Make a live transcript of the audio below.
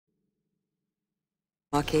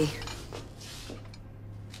Marquis.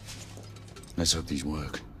 Let's hope these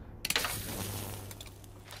work.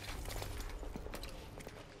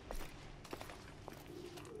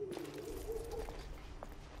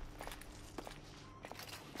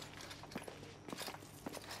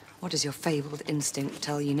 What does your fabled instinct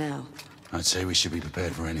tell you now? I'd say we should be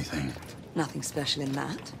prepared for anything. Nothing special in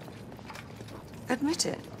that. Admit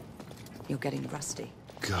it. You're getting rusty.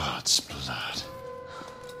 God's blood.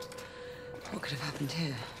 What could have happened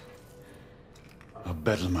here? Our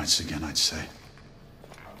bedlamites again, I'd say.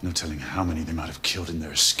 No telling how many they might have killed in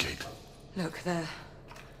their escape. Look, there.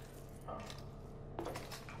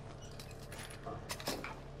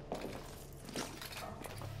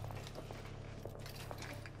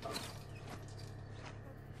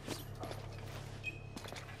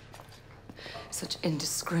 Such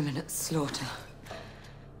indiscriminate slaughter.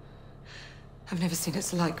 I've never seen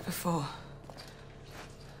its like before.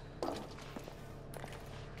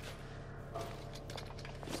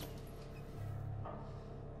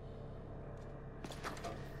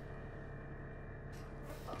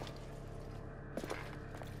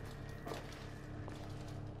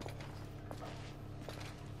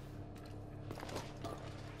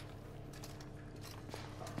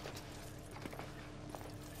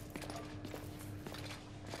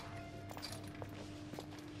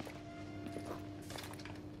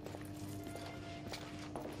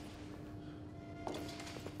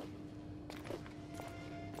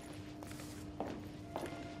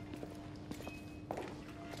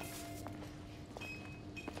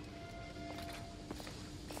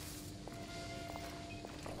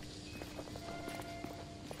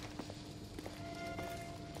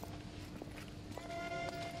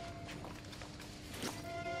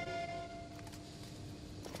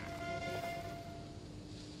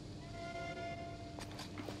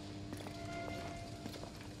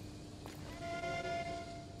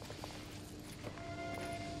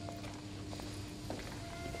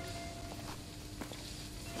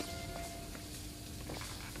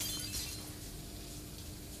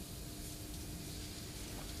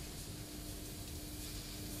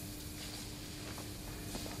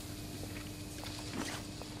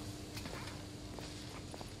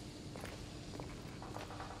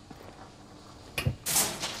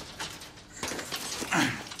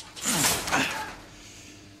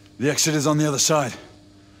 The exit is on the other side.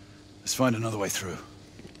 Let's find another way through.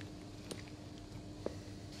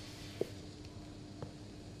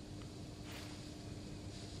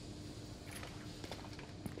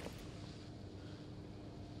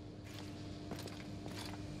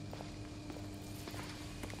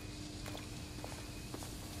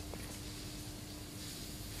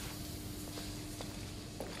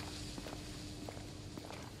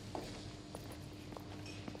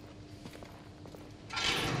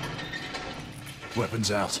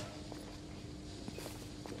 Weapons out.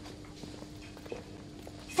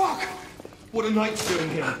 Fuck! What are knights doing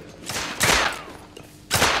here?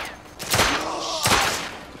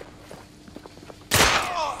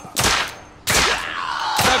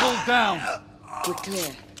 Level down! We're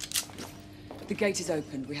clear. The gate is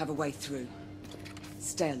opened. We have a way through.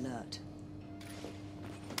 Stay alert.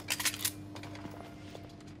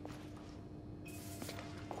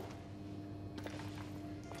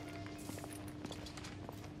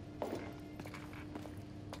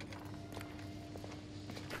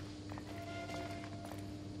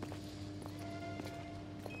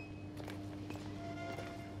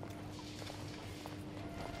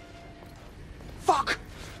 Fuck!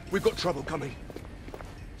 We've got trouble coming.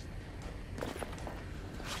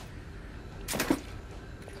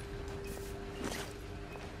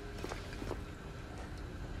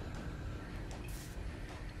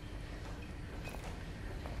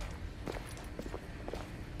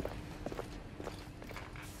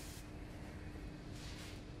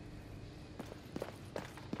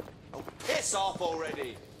 Oh, piss off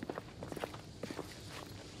already!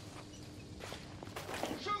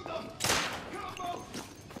 Shoot them! Kill them both!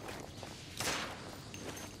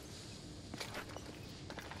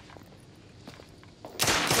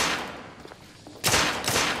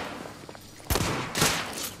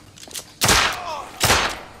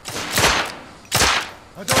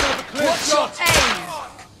 I don't have a clear shot! Aim!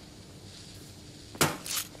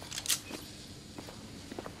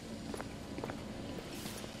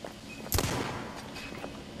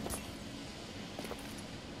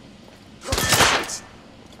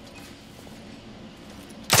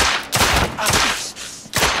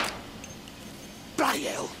 Bloody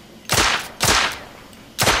hell!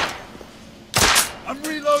 I'm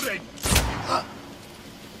reloading!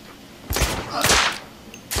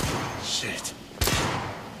 Shit.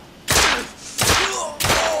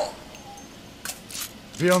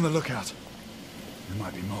 Be on the lookout. There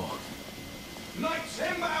might be more. Knights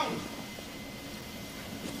inbound!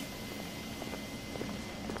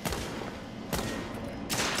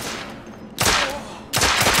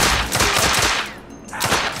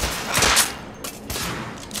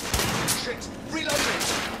 Shit! Reloading!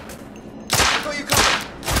 I got you covered!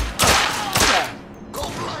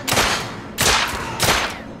 God blind me!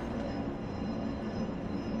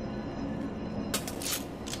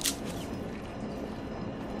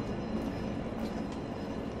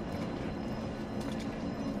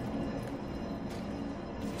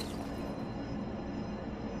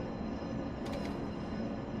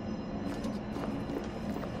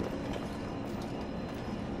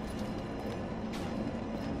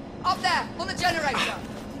 Up there, on the generator!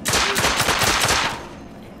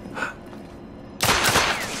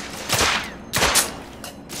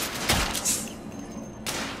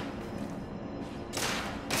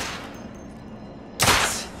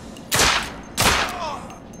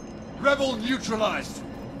 Rebel neutralized!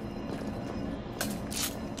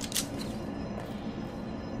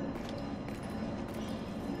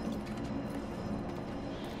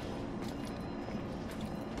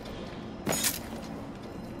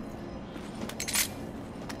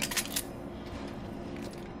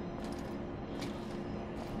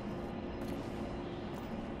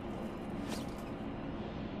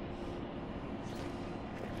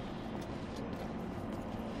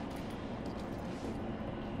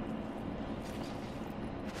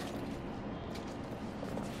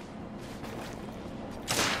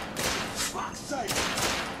 Fuck's sake!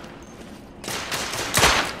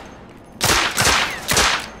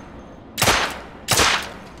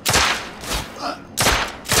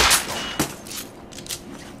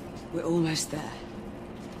 We're almost there.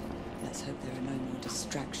 Let's hope there are no more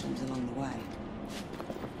distractions along the way.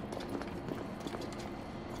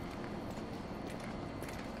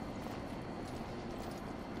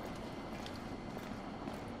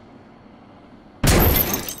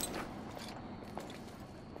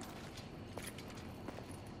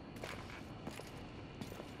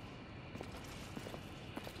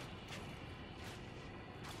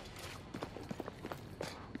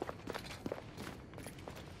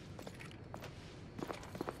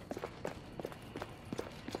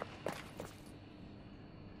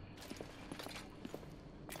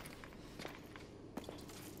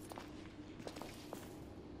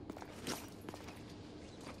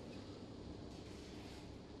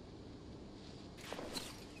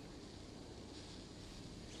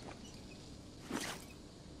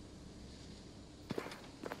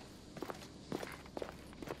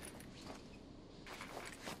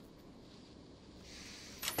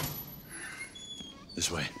 This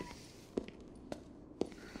way.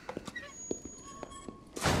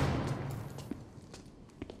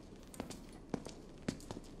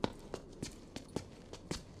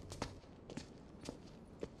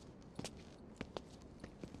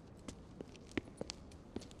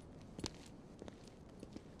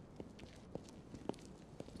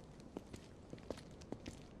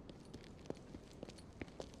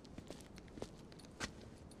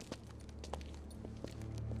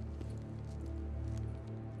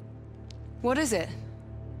 What is it?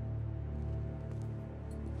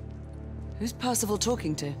 Who's Percival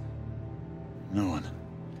talking to? No one.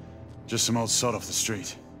 Just some old sod off the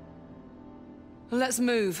street. Well, let's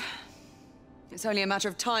move. It's only a matter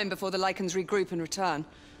of time before the Lycans regroup and return.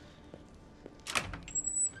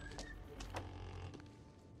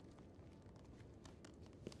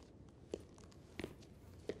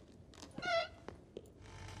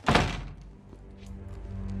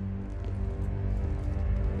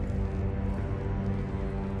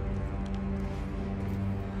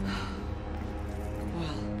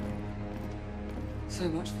 So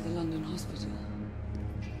much for the London hospital.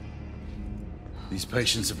 These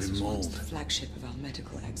patients have been This was once mauled. the flagship of our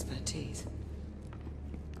medical expertise.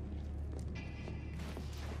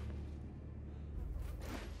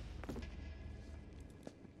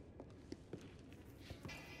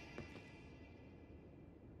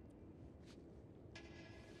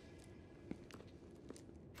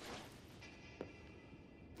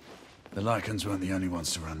 The Lycans weren't the only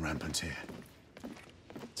ones to run rampant here.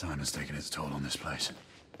 Time has taken its toll on this place.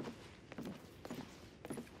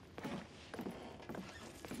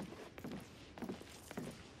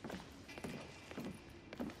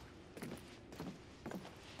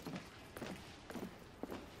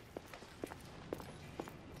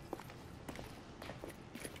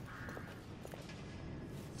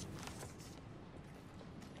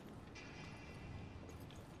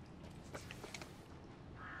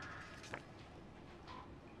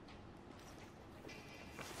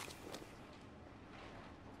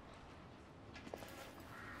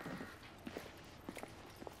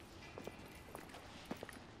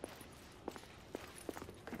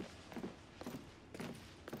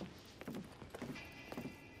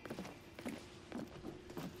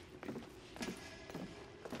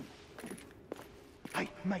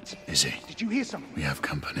 Mate, Izzy, did you hear something? we have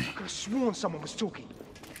company. I could have sworn someone was talking.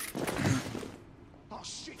 Oh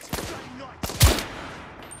shit! Bloody night!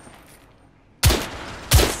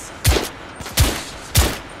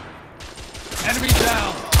 Enemy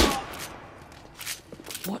down!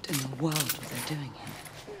 What in the world were they doing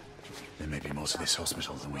here? There may be more to this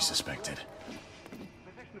hospital than we suspected.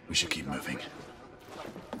 We should keep moving.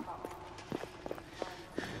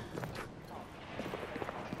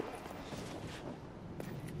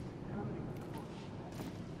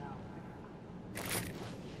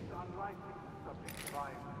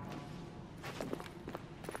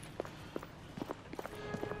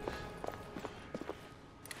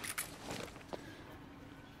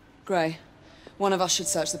 Gray, one of us should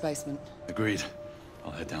search the basement. Agreed.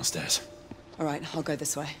 I'll head downstairs. All right, I'll go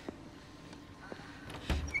this way.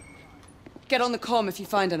 Get on the comm if you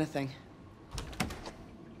find anything.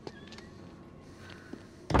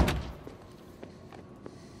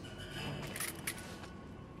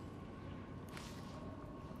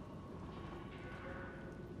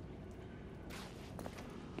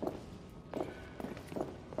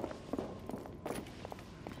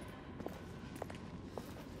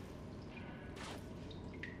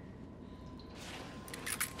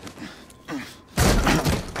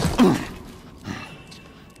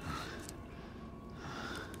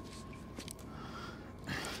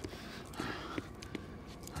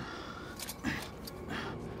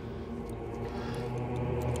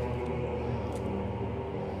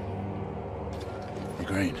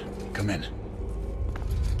 Igraine, come in.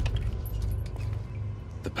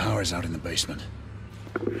 The power's out in the basement.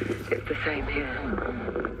 It's the same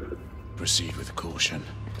here. Proceed with caution.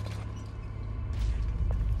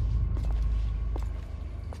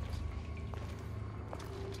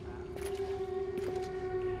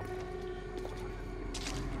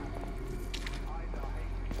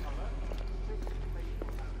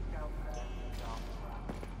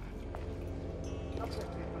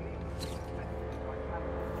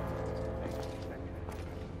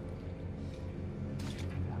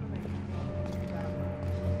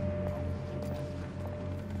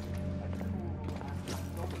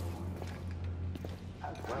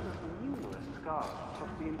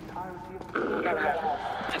 Galahad,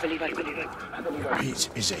 I believe I. Pete,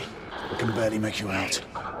 Izzy, I can barely make you out.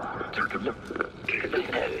 Take a look. Take a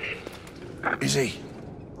look. Izzy!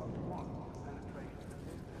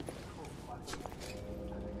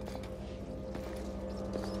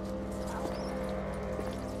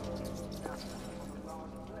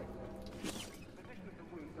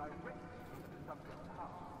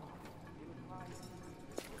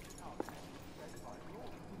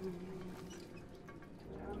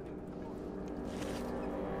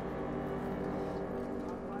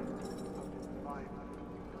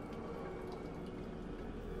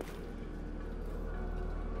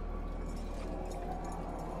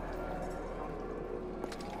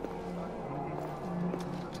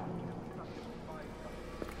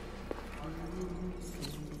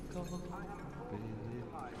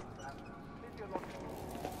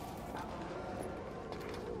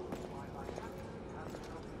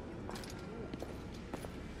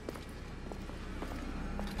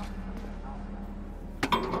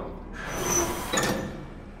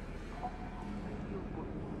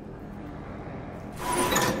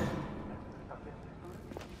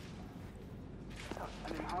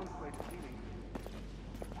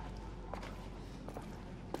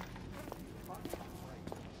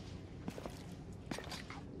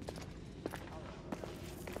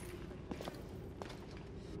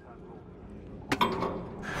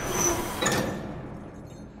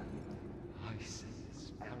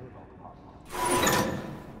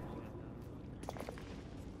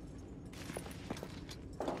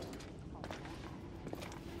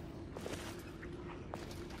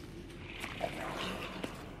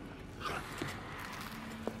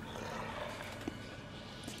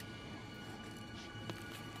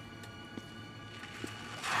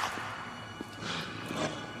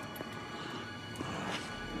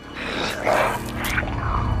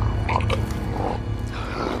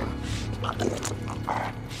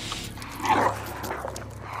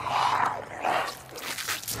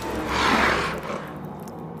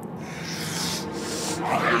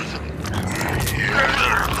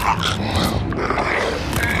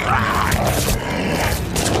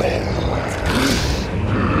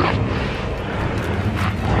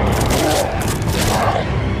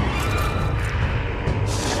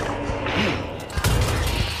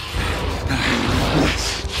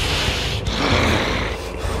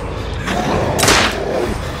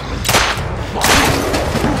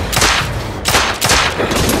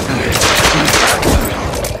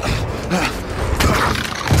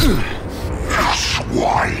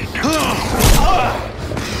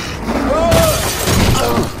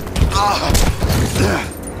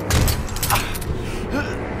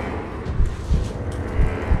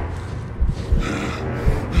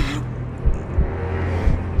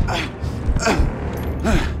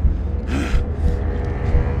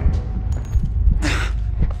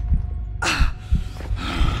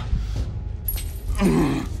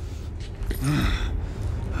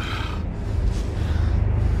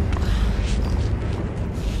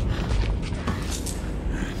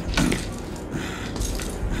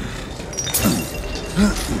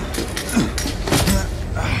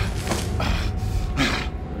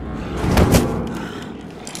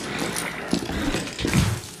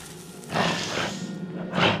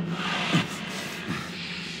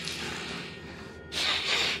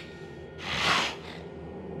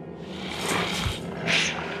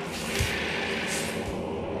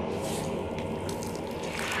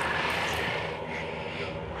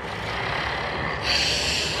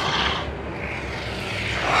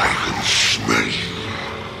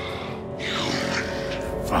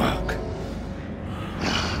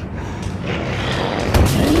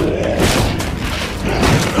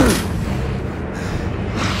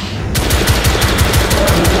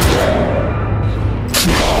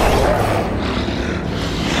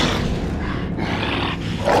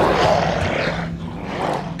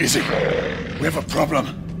 Izzy, we have a problem.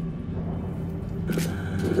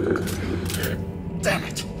 Damn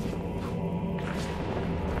it.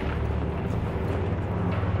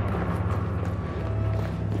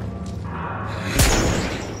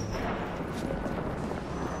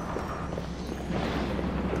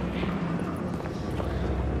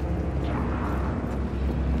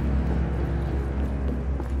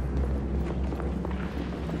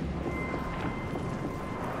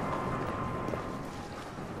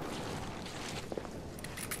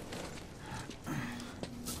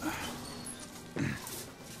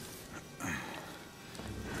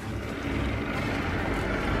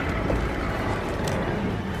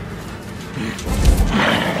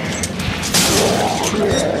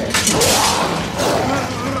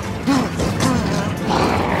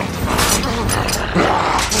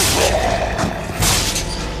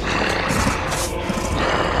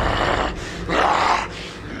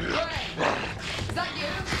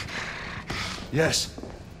 Yes,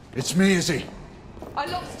 it's me, Izzy. I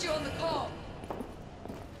lost you on the car.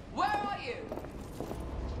 Where are you?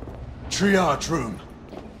 Triage room.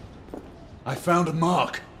 I found a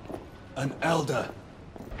mark. An elder.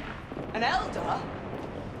 An elder?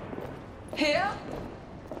 Here?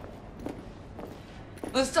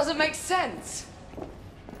 This doesn't make sense.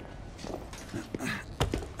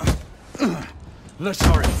 Let's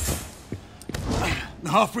hurry. The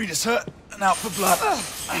half-breed is hurt and out for blood.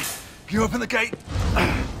 Can you open the gate?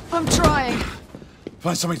 I'm trying.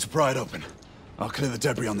 Find something to pry it open. I'll clear the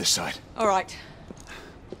debris on this side. All right.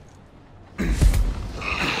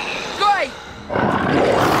 Great!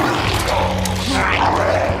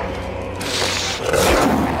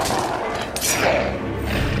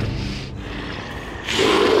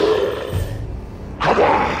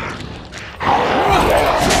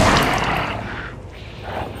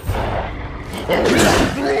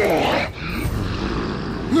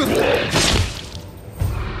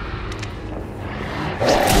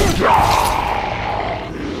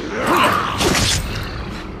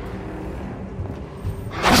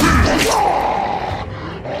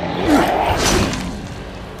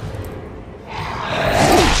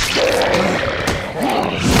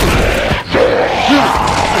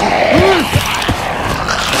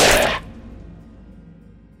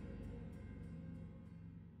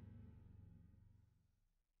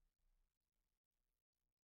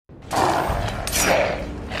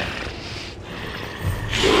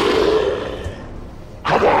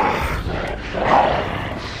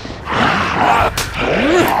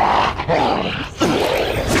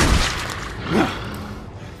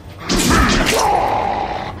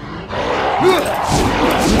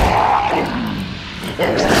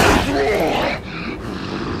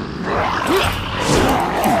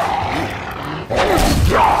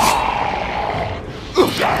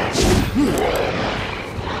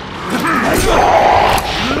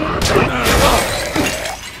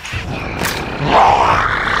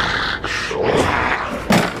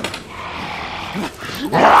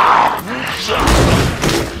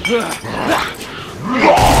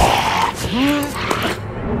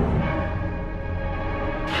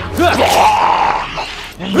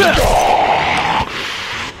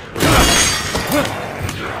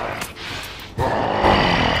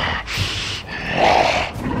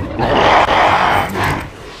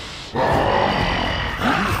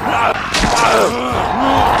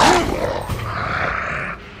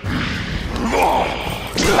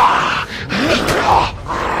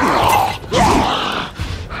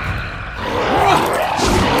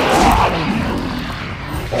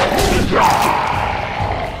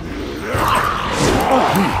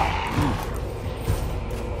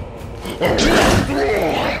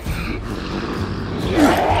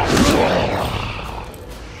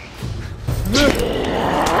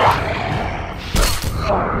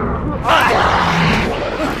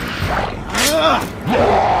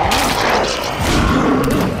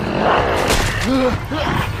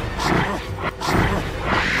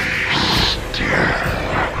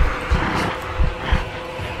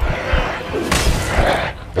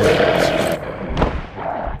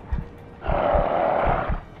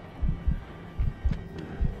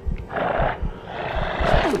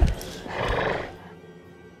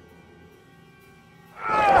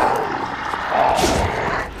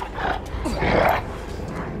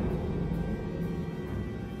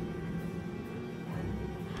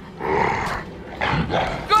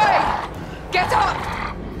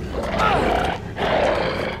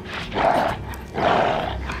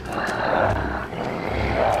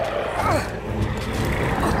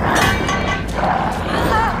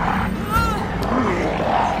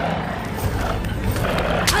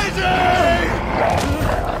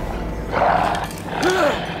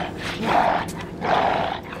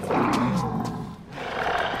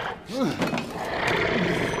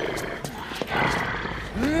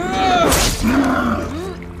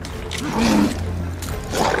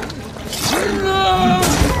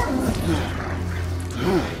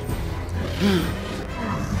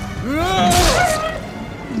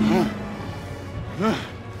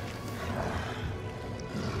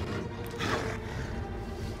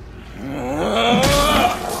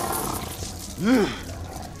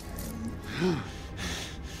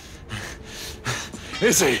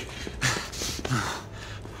 Is he?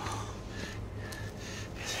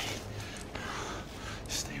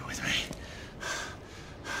 Stay with me.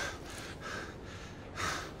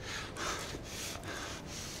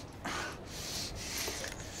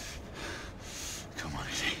 Come on,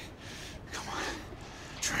 Izzy. Come on.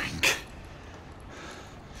 Drink.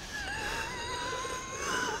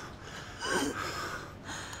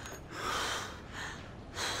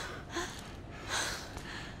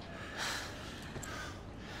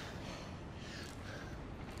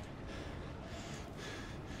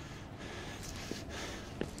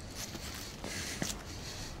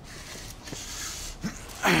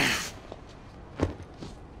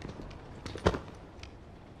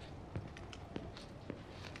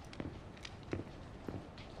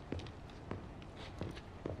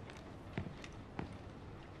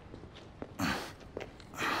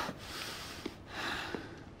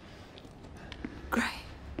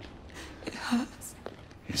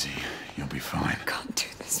 Izzy, you'll be fine. I can't do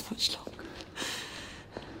this much longer.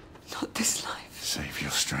 Not this life. Save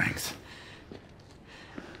your strength.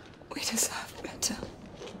 We deserve better.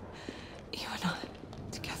 You and I,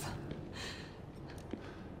 together.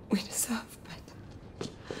 We deserve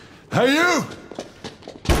better. Hey, you!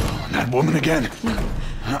 Oh, and that woman again. No.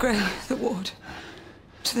 Gray, the ward.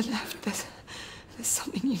 To the left, there's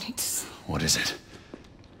something you need to see. What is it?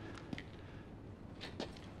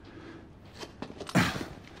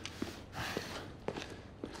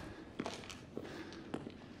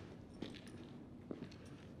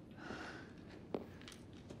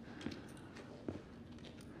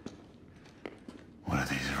 What are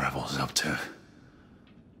these rebels up to?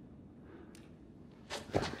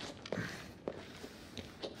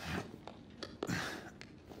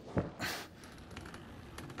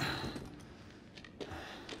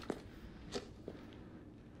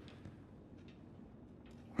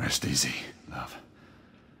 Rest easy, love.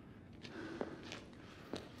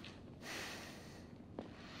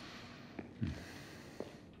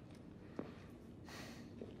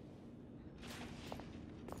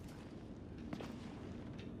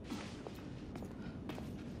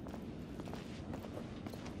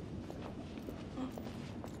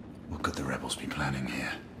 What could the rebels be planning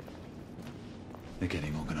here? They're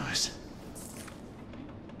getting organized.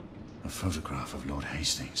 A photograph of Lord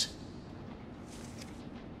Hastings.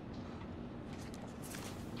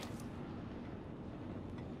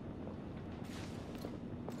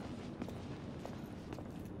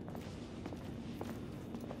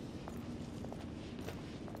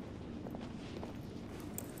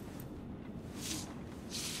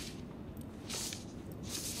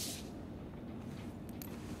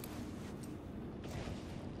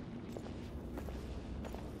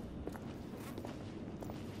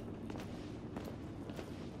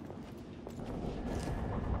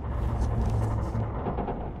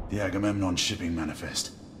 The Agamemnon shipping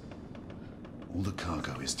manifest. All the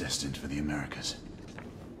cargo is destined for the Americas.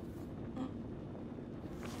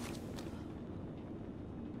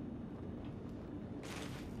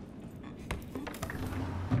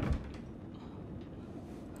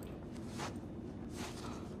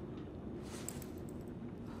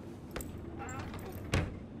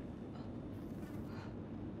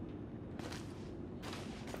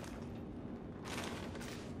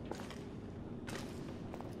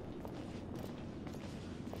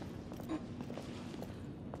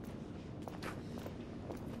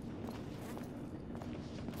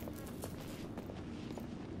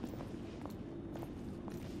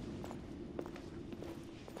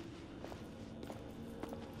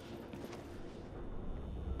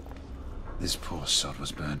 This poor sod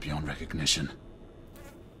was burned beyond recognition.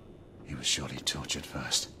 He was surely tortured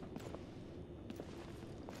first.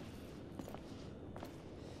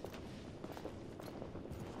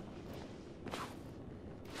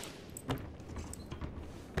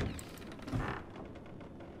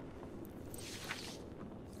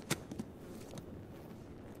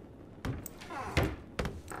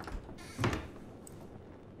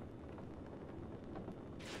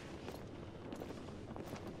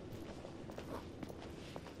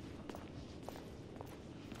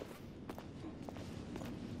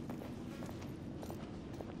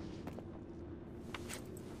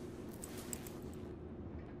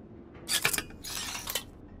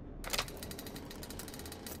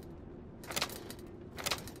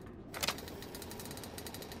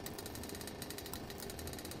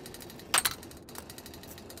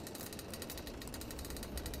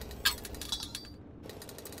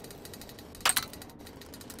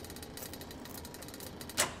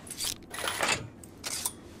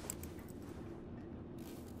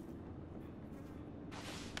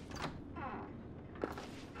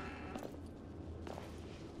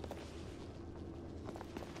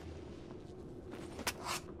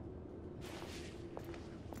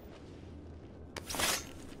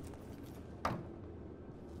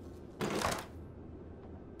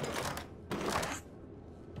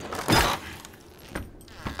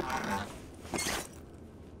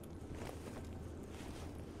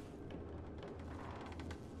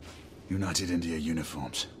 United India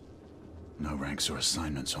uniforms. No ranks or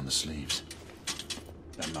assignments on the sleeves.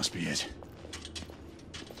 That must be it.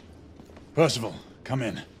 Percival, come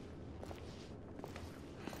in.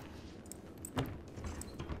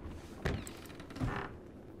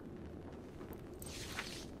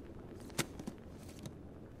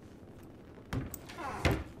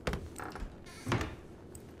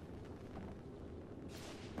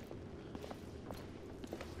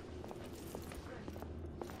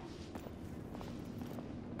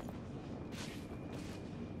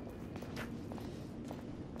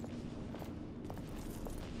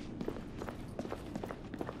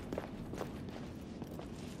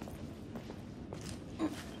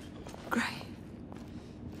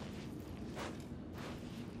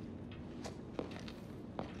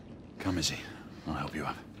 Come, Izzy. I'll help you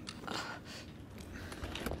up.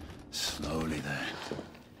 Slowly there.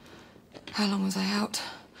 How long was I out?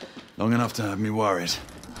 Long enough to have me worried.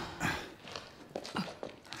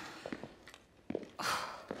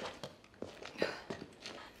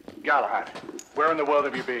 Galahad, where in the world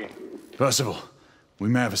have you been? Percival, we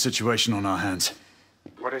may have a situation on our hands.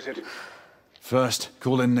 What is it? First,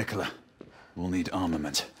 call in Nicola. We'll need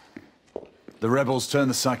armament. The rebels turned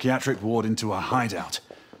the psychiatric ward into a hideout,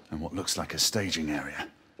 and what looks like a staging area.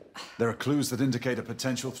 There are clues that indicate a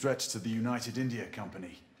potential threat to the United India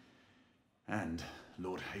Company. And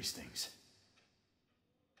Lord Hastings.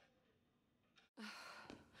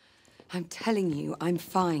 I'm telling you, I'm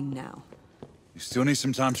fine now. You still need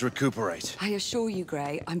some time to recuperate. I assure you,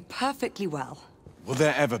 Grey, I'm perfectly well. Will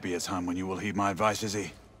there ever be a time when you will heed my advice,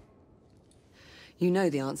 Izzy? You know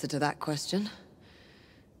the answer to that question.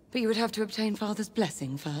 But you would have to obtain Father's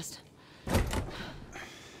blessing first.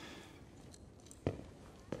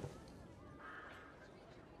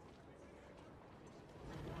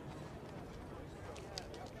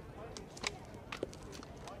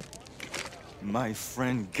 My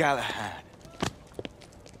friend Galahad.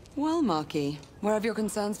 Well, Marquis, where have your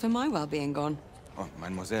concerns for my well-being gone? Oh,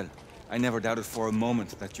 mademoiselle, I never doubted for a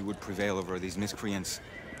moment that you would prevail over these miscreants.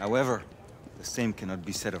 However, the same cannot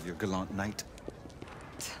be said of your gallant knight.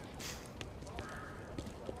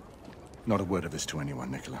 Not a word of this to anyone,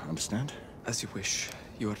 Nicola. Understand? As you wish.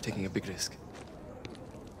 You are taking a big risk.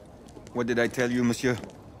 What did I tell you, monsieur?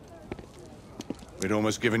 We'd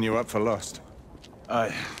almost given you up for lost.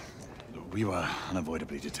 We were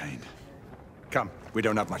unavoidably detained. Come, we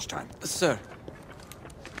don't have much time. Sir,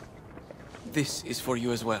 this is for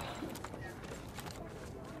you as well.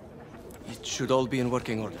 It should all be in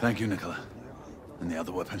working order. Thank you, Nicola. And the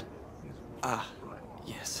other weapon? Ah,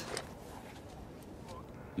 yes.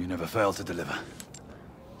 You never fail to deliver.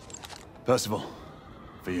 Percival,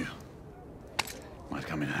 for you. Might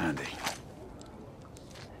come in handy.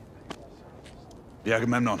 The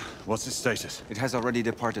Agamemnon, what's its status? It has already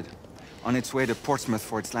departed. On its way to Portsmouth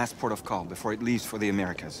for its last port of call before it leaves for the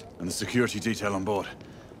Americas. And the security detail on board?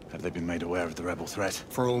 Have they been made aware of the rebel threat?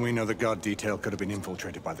 For all we know, the guard detail could have been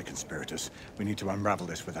infiltrated by the conspirators. We need to unravel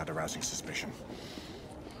this without arousing suspicion.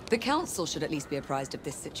 The Council should at least be apprised of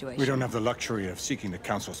this situation. We don't have the luxury of seeking the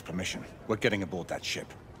Council's permission. We're getting aboard that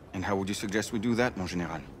ship. And how would you suggest we do that, mon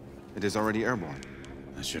général? It is already airborne.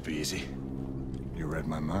 That should be easy. You read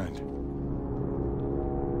my mind.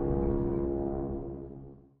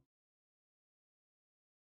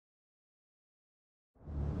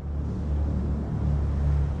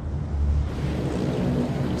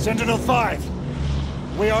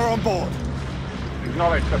 Sentinel-5! We are on board.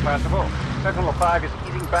 Acknowledged, Sir Percival. Sentinel-5 is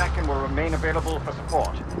easing back and will remain available for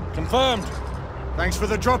support. Confirmed. Thanks for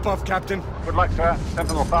the drop-off, Captain. Good luck, sir.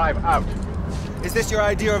 Sentinel-5 out. Is this your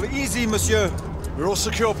idea of easy, monsieur? We're all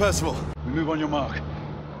secure, Percival. We move on your mark.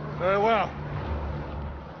 Very well.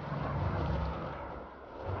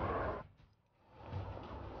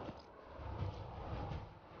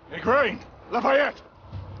 Igraine! Lafayette!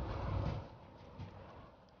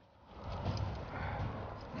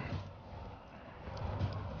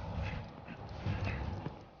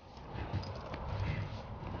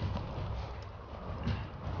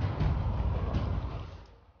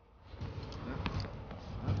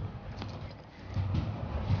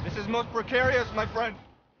 This is most precarious, my friend.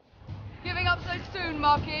 Giving up so soon,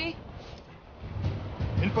 Marquis?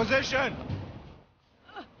 In position!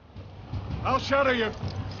 I'll shadow you.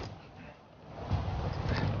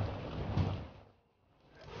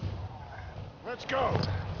 Let's go.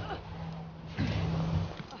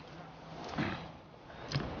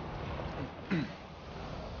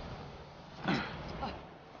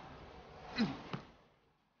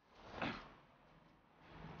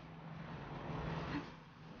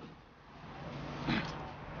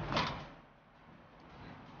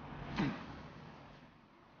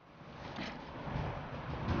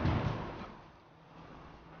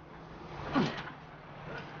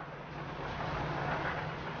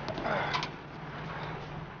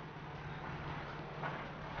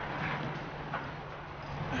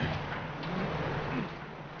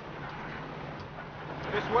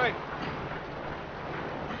 This way.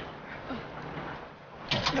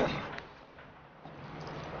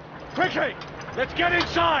 Quickly! Let's get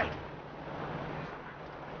inside!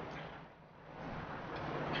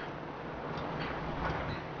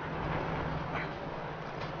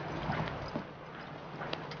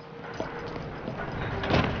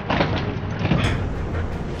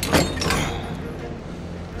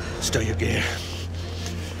 Stow your gear.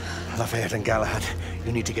 Lafayette and Galahad,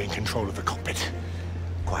 you need to gain control of the cockpit.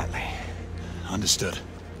 Quietly. Understood.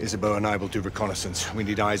 Isabeau and I will do reconnaissance. We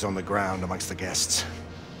need eyes on the ground amongst the guests.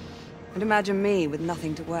 And imagine me with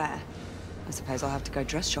nothing to wear. I suppose I'll have to go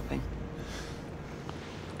dress shopping.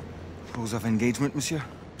 Rules of engagement, monsieur?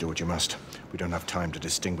 Do what you must. We don't have time to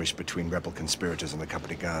distinguish between rebel conspirators and the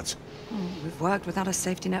company guards. We've worked without a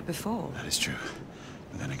safety net before. That is true.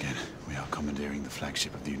 But then again, we are commandeering the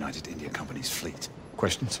flagship of the United India Company's fleet.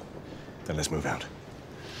 Questions? Then let's move out.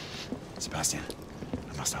 Sebastian,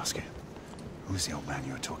 I must ask you. Who is the old man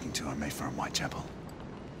you were talking to on Mayfair and Whitechapel?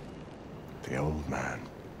 The old man.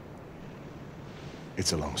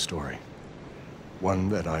 It's a long story. One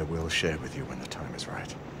that I will share with you when the time is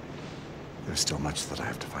right. There's still much that I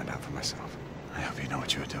have to find out for myself. I hope you know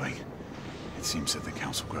what you are doing. It seems that the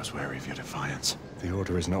Council grows wary of your defiance. The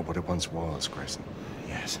Order is not what it once was, Grayson.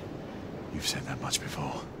 Yes, you've said that much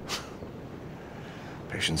before.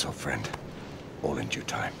 Patience, old friend. All in due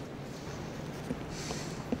time.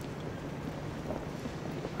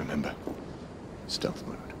 Remember, stealth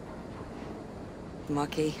mode.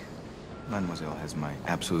 Marquis. Mademoiselle has my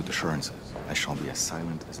absolute assurances. I shall be as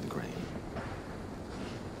silent as the grave.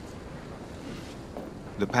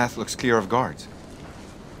 The path looks clear of guards.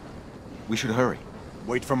 We should hurry.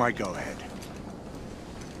 Wait for my go-ahead.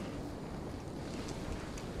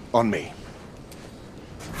 On me.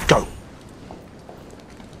 Go!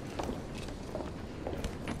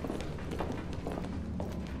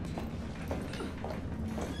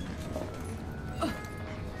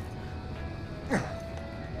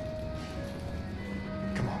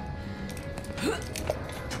 Come on.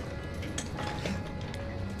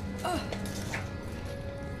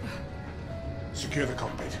 Secure the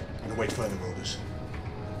cockpit and await further orders.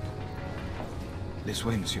 This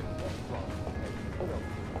way, monsieur.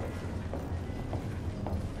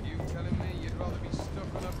 You telling me you'd rather be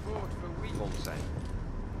stuck on a boat for weeks? All the same.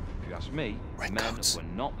 If you ask me, men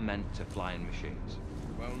were not meant to fly in machines.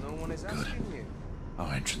 Well, no one is asking you.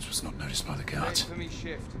 Our entrance was not noticed by the guards. Wait for me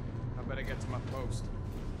shift. I better get to my post.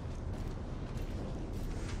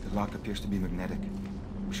 The lock appears to be magnetic.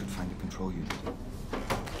 We should find the control unit.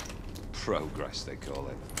 Progress, they call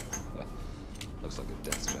it. Looks like a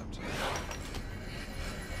death trap to me.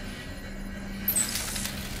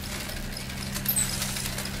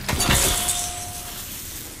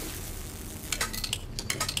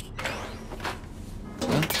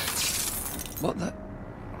 What the?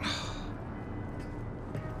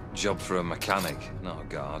 Job for a mechanic, not a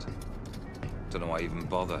guard. Don't know why I even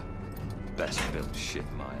bother. Best built ship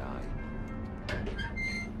in my eye.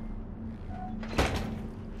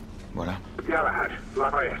 Voilà. Galahad,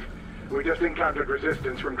 Lafayette. We just encountered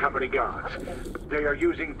resistance from company guards. They are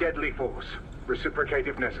using deadly force. Reciprocate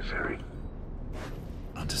if necessary.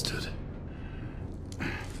 Understood.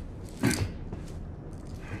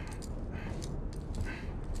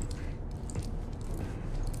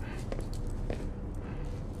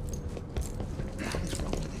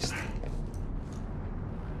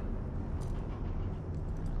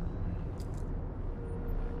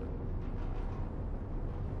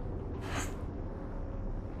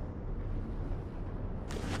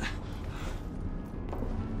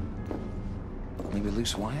 Maybe a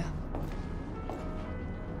loose wire?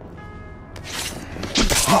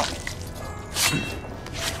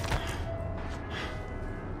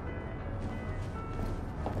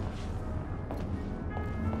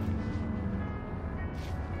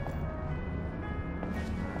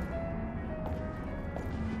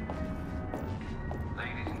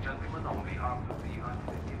 Ladies and gentlemen, on behalf of the United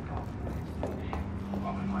States Government,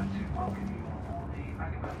 I would like to welcome you on board the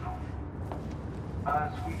Agamemnon.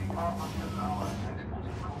 As we depart London, our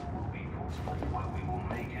exporting call will be Portsmouth, where we will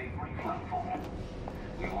make a brief landfall.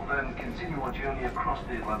 We will then continue our journey across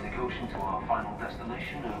the Atlantic Ocean to our final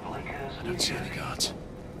destination of Lycans. I don't see any guards.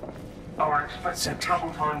 Our expected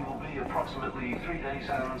travel time will be approximately 3 days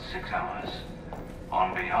and 6 hours.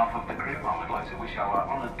 On behalf of the crew, I would like to wish our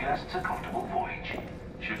honoured guests a comfortable voyage.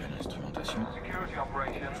 Security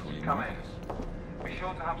operations, come in. Be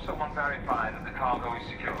sure to have someone verify that the cargo is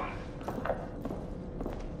secured.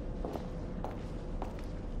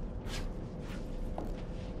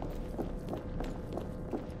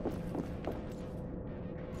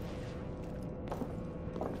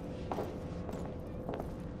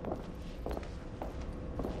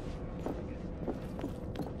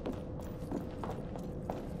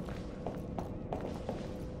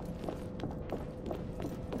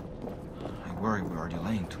 I worry we are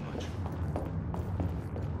delaying too much.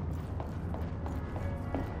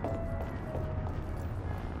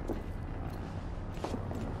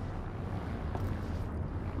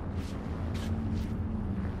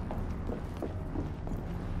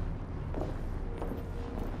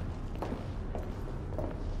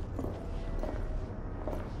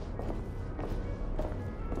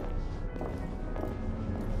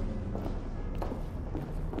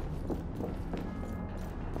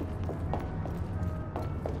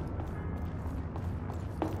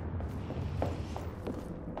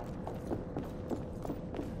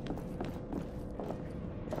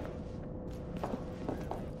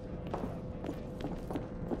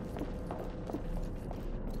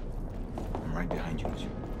 Right behind you, monsieur.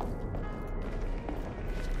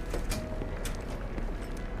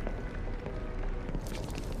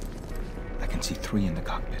 I can see 3 in the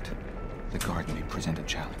cockpit. The guard may present a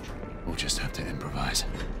challenge. We'll just have to improvise.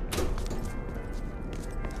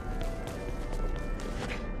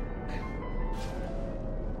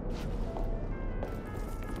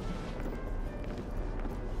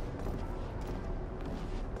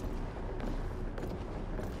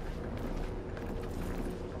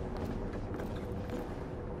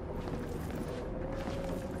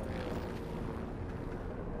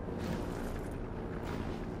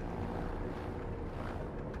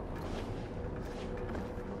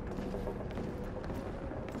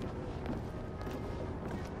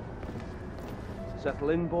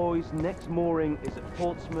 Settle in, boys. Next mooring is at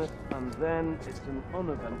Portsmouth, and then it's an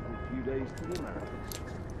uneventful few days to the Americas.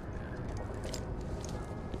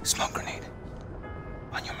 Smoke grenade.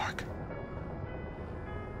 On your mark.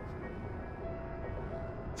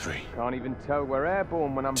 3. Can't even tell we're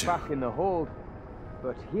airborne when I'm 2. back in the hold.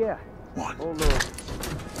 But here, 1. although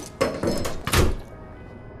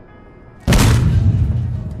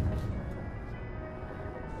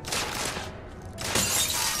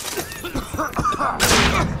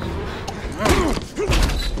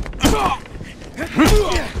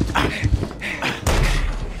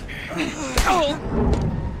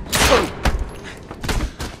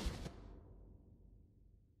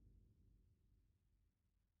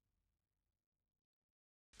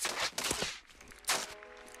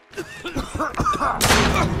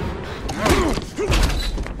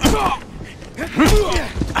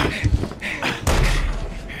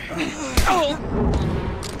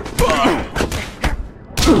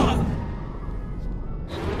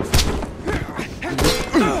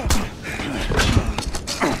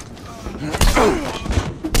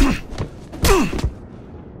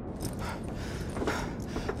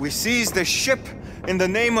We seize the ship in the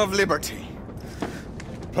name of liberty.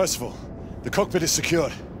 Percival, the cockpit is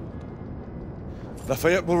secured.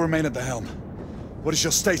 Lafayette will remain at the helm. What is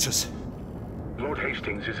your status? Lord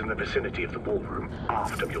Hastings is in the vicinity of the ballroom,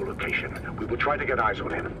 aft of your location. We will try to get eyes on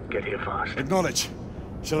him. Get here fast. Acknowledge.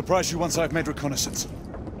 Shall apprise you once I've made reconnaissance.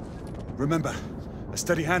 Remember, a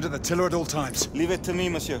steady hand at the tiller at all times. Leave it to me,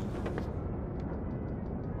 monsieur.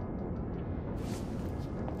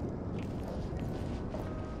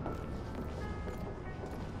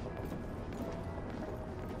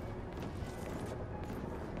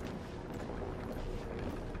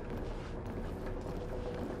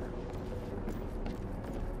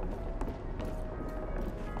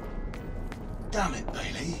 Damn it,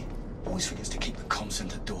 Bailey. Always forgets to keep the comm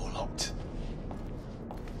center door locked.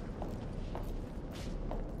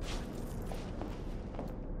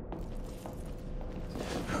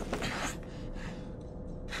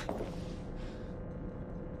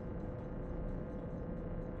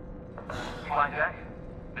 Flight deck,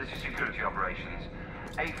 this is security operations.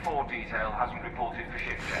 A4 detail hasn't reported for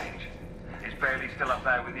shift change. Is Bailey still up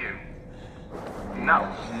there with you? No.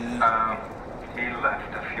 He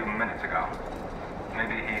left a few minutes ago.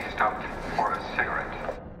 Maybe he stopped for a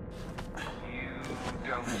cigarette. You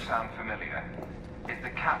don't sound familiar. Is the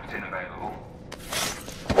captain available?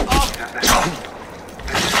 Does this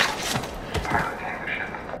piloting the ship?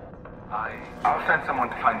 I'll send someone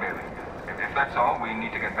to find Bailey. If that's all, we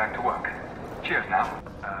need to get back to work. Cheers now.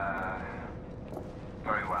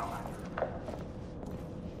 Very well.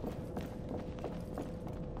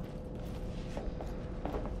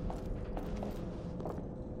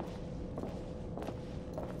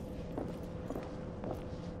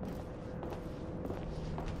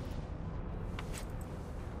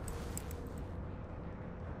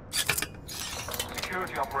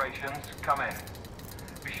 Security operations, come in.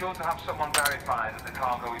 Be sure to have someone verify that the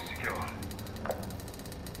cargo is secure.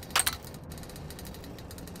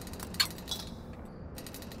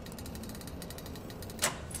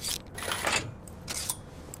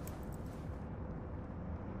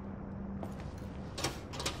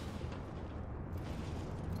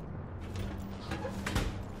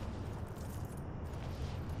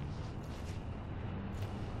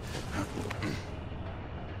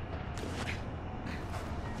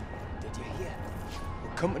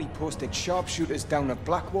 Company posted sharpshooters down at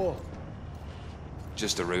Blackwall.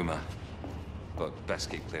 Just a rumor. But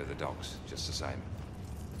best keep clear of the docks, just the same.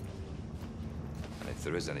 And if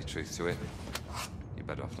there is any truth to it, you're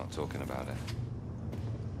better off not talking about it.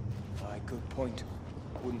 Aye, good point.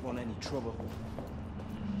 Wouldn't want any trouble.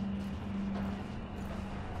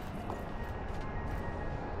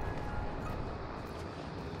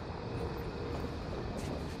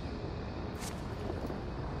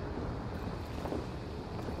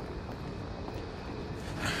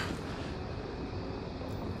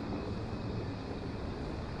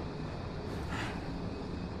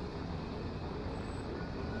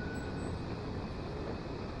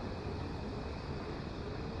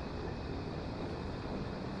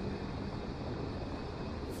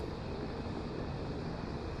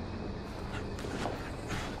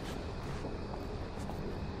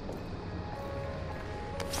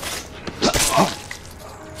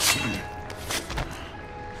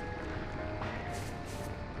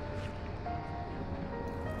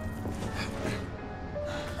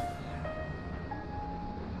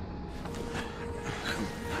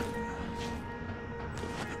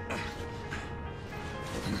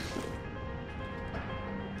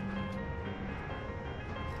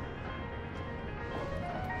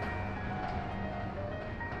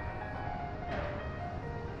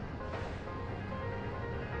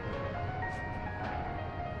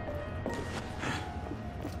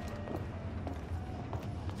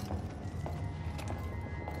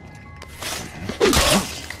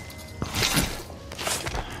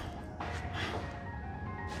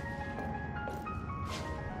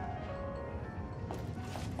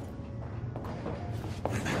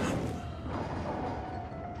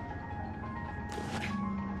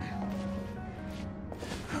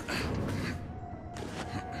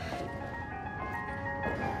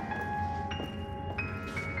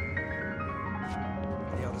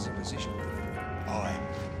 Aye,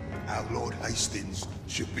 our Lord Hastings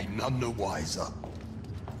should be none the wiser.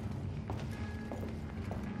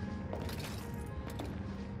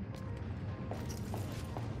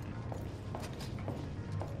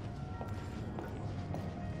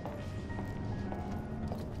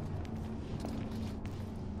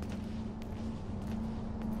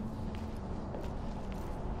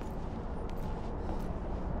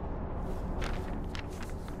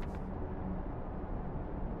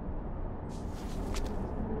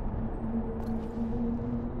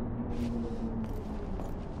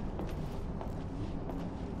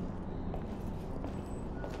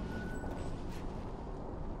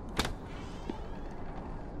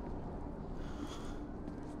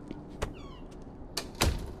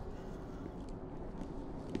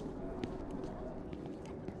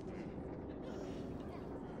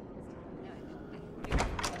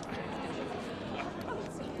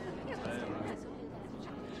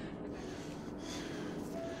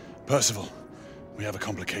 Percival, we have a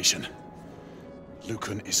complication.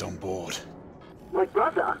 Lucan is on board. My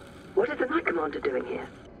brother? What is the Knight Commander doing here?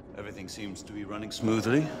 Everything seems to be running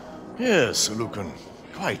smoothly. Yes, Sir Lucan.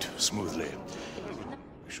 Quite smoothly.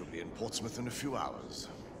 We shall be in Portsmouth in a few hours.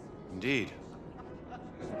 Indeed.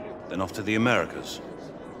 Then off to the Americas.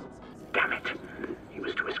 Damn it. He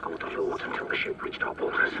was to escort the Lord until the ship reached our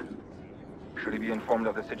borders. Should he be informed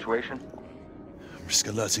of the situation? Risk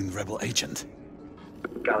alerting the rebel agent.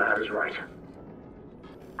 Galahad is right.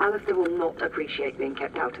 Alistair will not appreciate being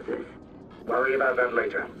kept out of this. Worry about that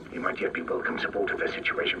later. He might yet be welcome support if the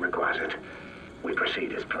situation requires it. We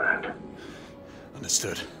proceed as planned.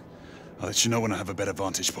 Understood. I'll let you know when I have a better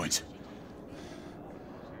vantage point.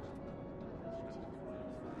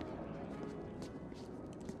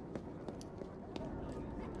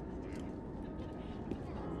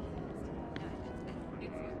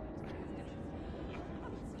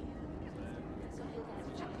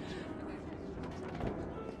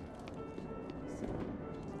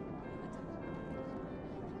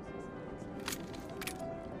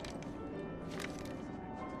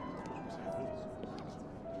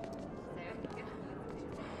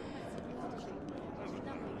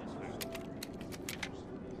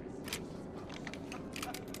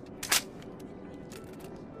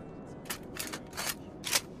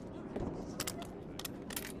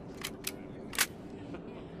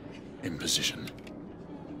 In position.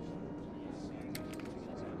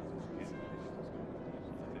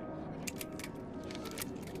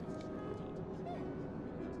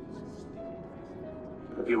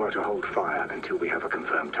 You are to hold fire until we have a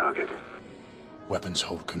confirmed target. Weapons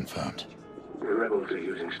hold confirmed. The rebels are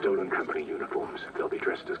using stolen company uniforms. They'll be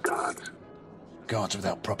dressed as guards. Guards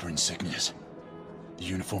without proper insignias. The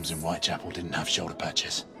uniforms in Whitechapel didn't have shoulder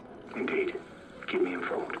patches. Indeed. Keep me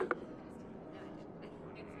informed.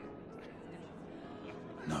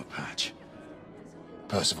 No patch.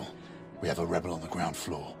 Percival, we have a rebel on the ground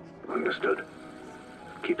floor. Understood.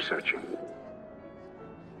 Keep searching.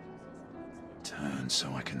 Turn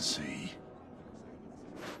so I can see.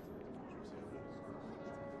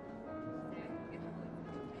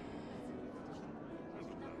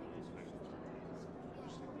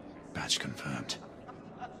 Badge confirmed.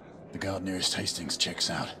 The guard nearest Hastings checks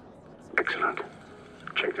out. Excellent.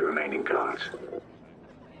 Check the remaining guards.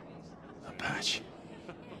 A patch.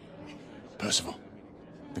 Percival,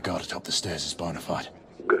 the guard atop the stairs is bona fide.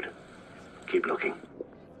 Good. Keep looking.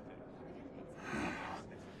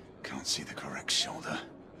 Can't see the correct shoulder.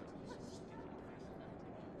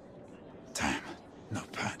 Damn, no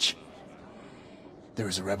patch. There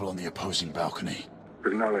is a rebel on the opposing balcony.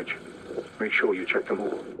 Acknowledge. Make sure you check them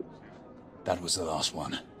all. That was the last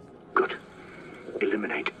one. Good.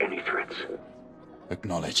 Eliminate any threats.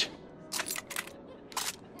 Acknowledge.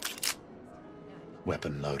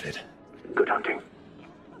 Weapon loaded. Good hunting.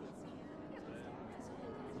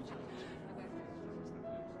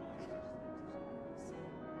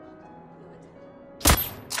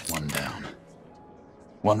 One down.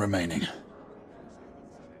 One remaining.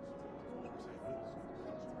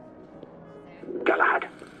 Galahad,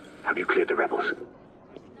 have you cleared the rebels?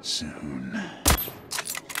 Soon.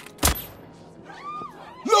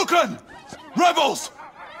 Lucan! Rebels!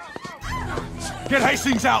 Get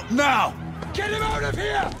Hastings out now! Get him out of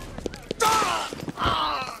here!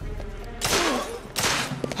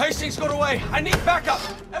 Hastings got away. I need backup.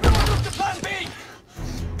 Everyone move to plan B.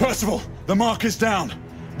 Percival, the mark is down.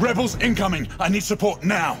 Rebels incoming. I need support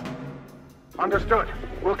now. Understood.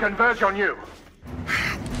 We'll converge on you.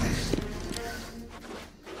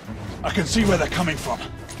 I can see where they're coming from.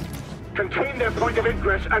 Contain their point of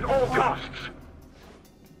ingress at all costs.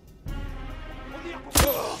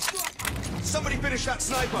 Somebody finish that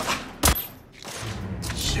sniper!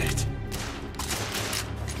 Shit.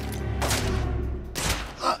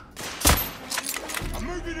 I'm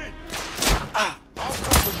moving in! I'll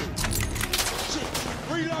cover you! Shit!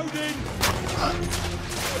 Reloading!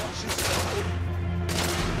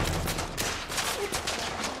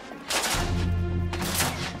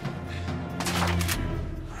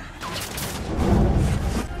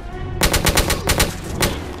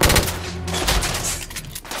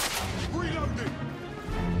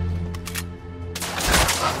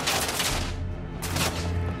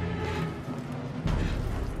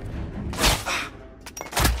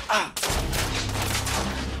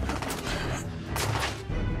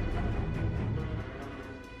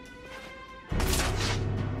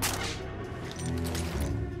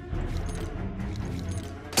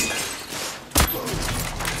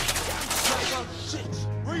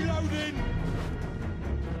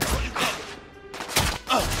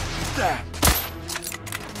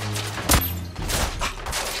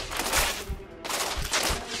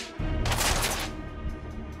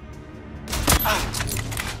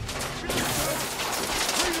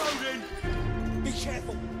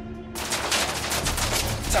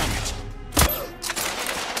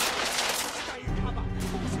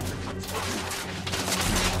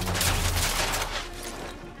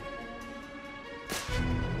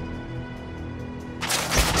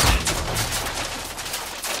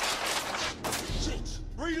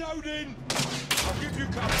 Reloading! I'll give you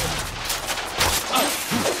cover.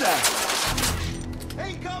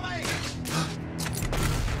 Incoming!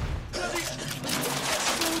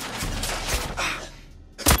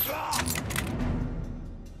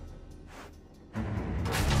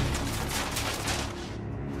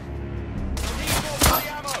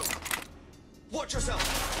 Watch yourself!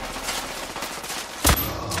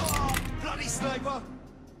 Oh, bloody sniper!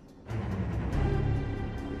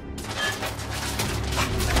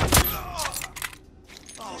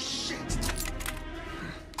 Oh, shit!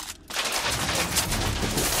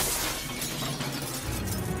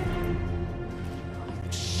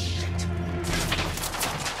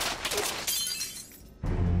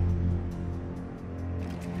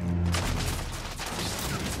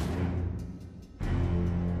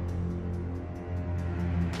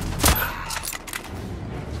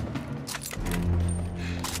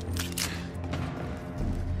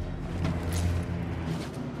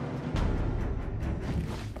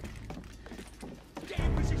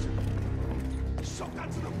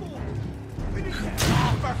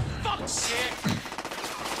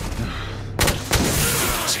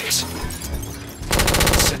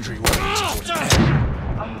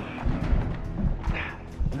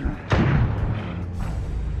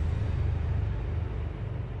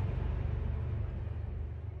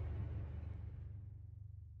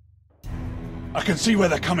 I can see where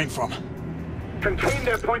they're coming from. Contain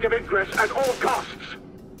their point of ingress at all costs.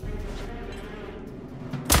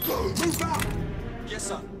 Move back! Yes,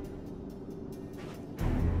 sir.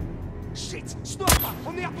 Shit! Sniper!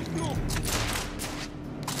 On the upper floor!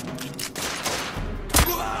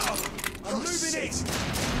 I'm moving it!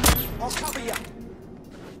 I'll cover you!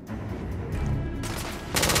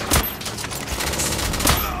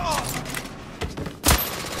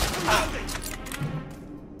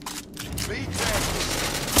 Be careful!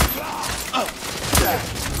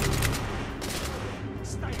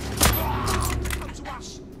 Stay! Come to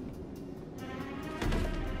us!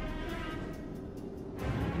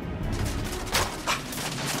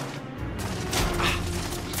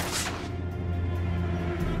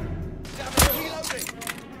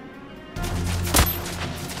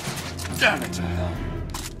 Damn it to hell.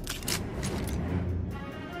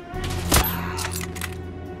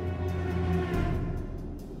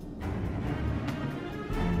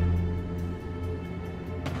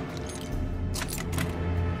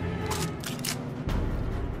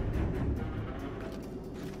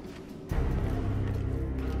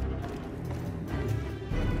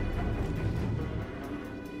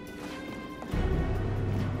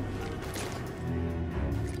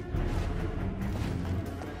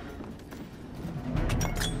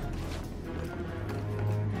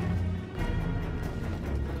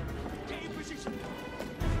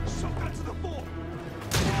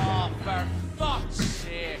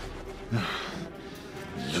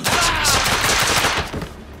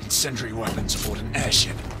 Incendiary weapons aboard an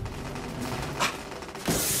airship.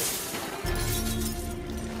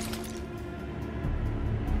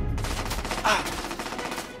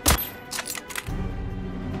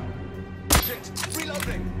 Shit!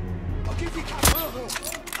 Reloading! I'll give you cover!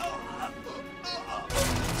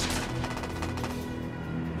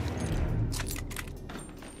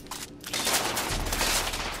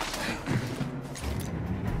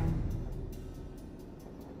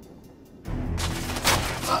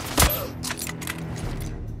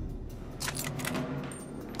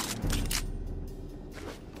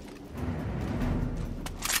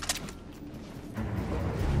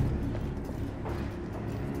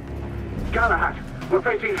 Galahad, we're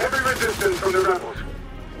facing heavy resistance from the rebels.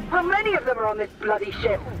 How many of them are on this bloody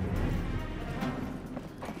ship?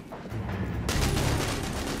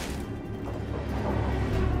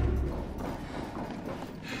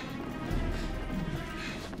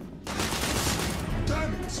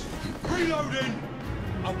 Damn it! Reloading!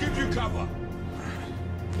 I'll give you cover!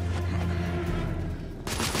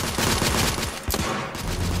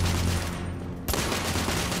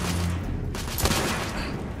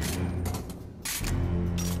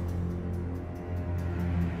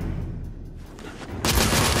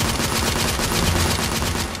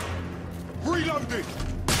 Reloading!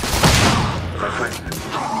 My friends,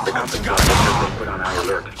 the company guards have been put on high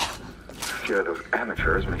alert. A few of those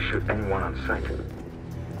amateurs may shoot anyone on sight.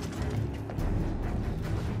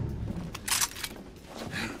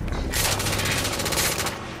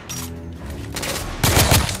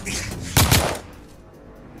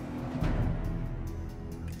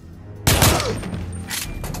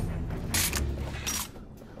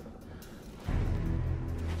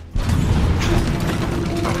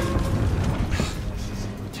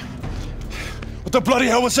 What the bloody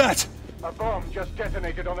hell was that? A A bomb just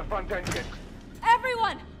detonated on the front engine.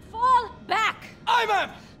 Everyone, fall back! Aye, ma'am!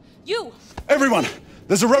 You! Everyone!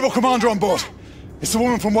 There's a rebel commander on board! It's the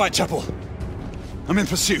woman from Whitechapel. I'm in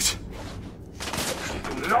pursuit.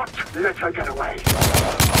 Do not let her get away.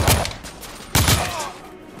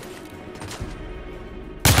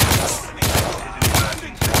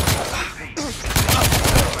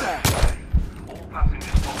 All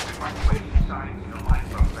passengers must evacuation signs in the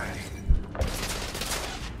lifeboat bay.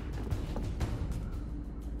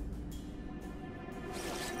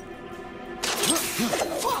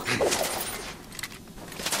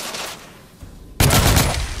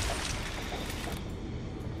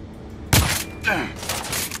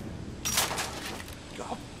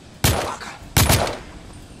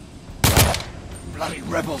 Bloody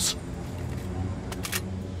rebels!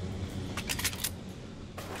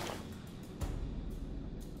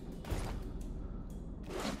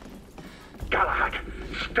 Galahad,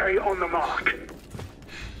 stay on the mark.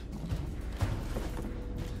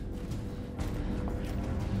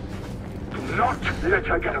 Do not let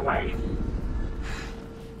her get away.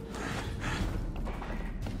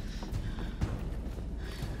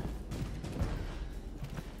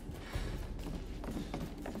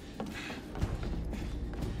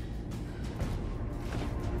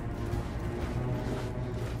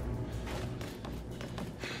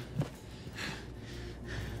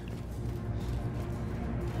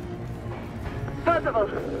 Percival,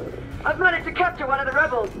 I've managed to capture one of the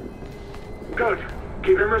rebels. Good.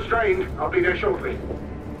 Keep him restrained. I'll be there shortly.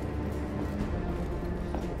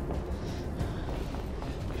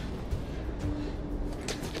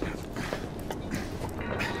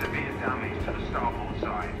 Severe damage to the starboard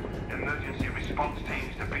side. Emergency response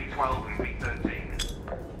teams to B12 and B13.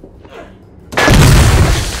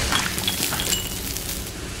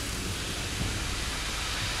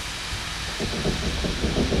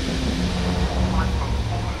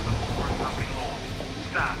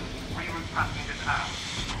 Stand. Reroute passengers out.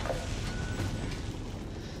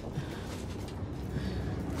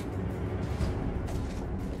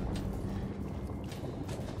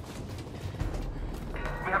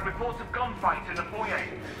 We have reports of gunfight in the foyer.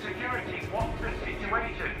 Security, what's the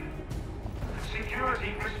situation?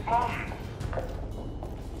 Security, respond.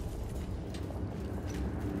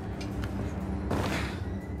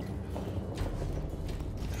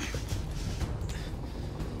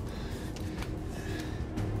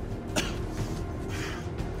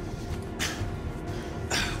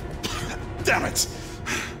 Damn it!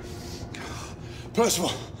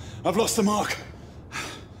 Percival, I've lost the mark.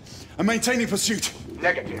 I'm maintaining pursuit.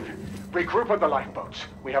 Negative. Regroup on the lifeboats.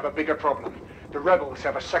 We have a bigger problem. The rebels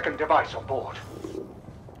have a second device on board.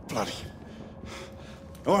 Bloody.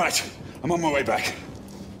 All right, I'm on my way back.